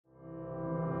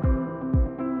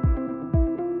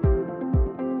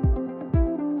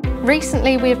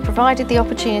Recently, we have provided the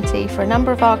opportunity for a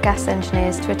number of our gas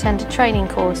engineers to attend a training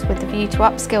course with the view to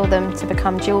upskill them to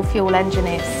become dual fuel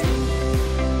engineers.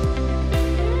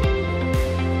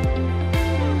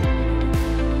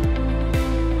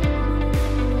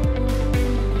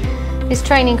 This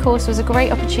training course was a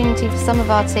great opportunity for some of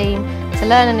our team to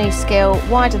learn a new skill,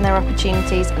 widen their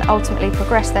opportunities and ultimately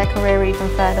progress their career even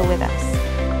further with us.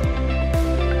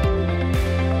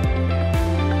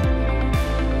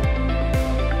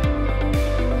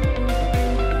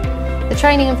 The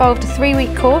training involved a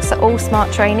 3-week course at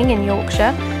AllSmart Training in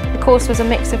Yorkshire. The course was a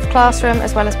mix of classroom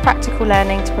as well as practical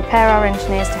learning to prepare our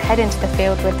engineers to head into the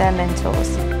field with their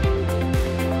mentors.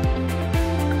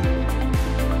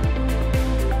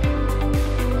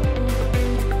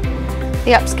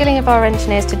 The upskilling of our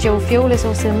engineers to dual fuel is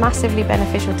also massively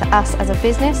beneficial to us as a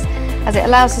business, as it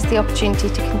allows us the opportunity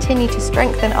to continue to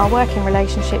strengthen our working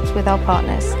relationships with our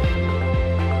partners.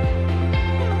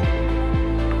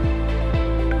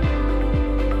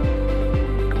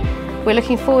 We're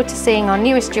looking forward to seeing our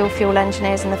newest dual fuel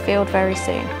engineers in the field very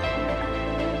soon.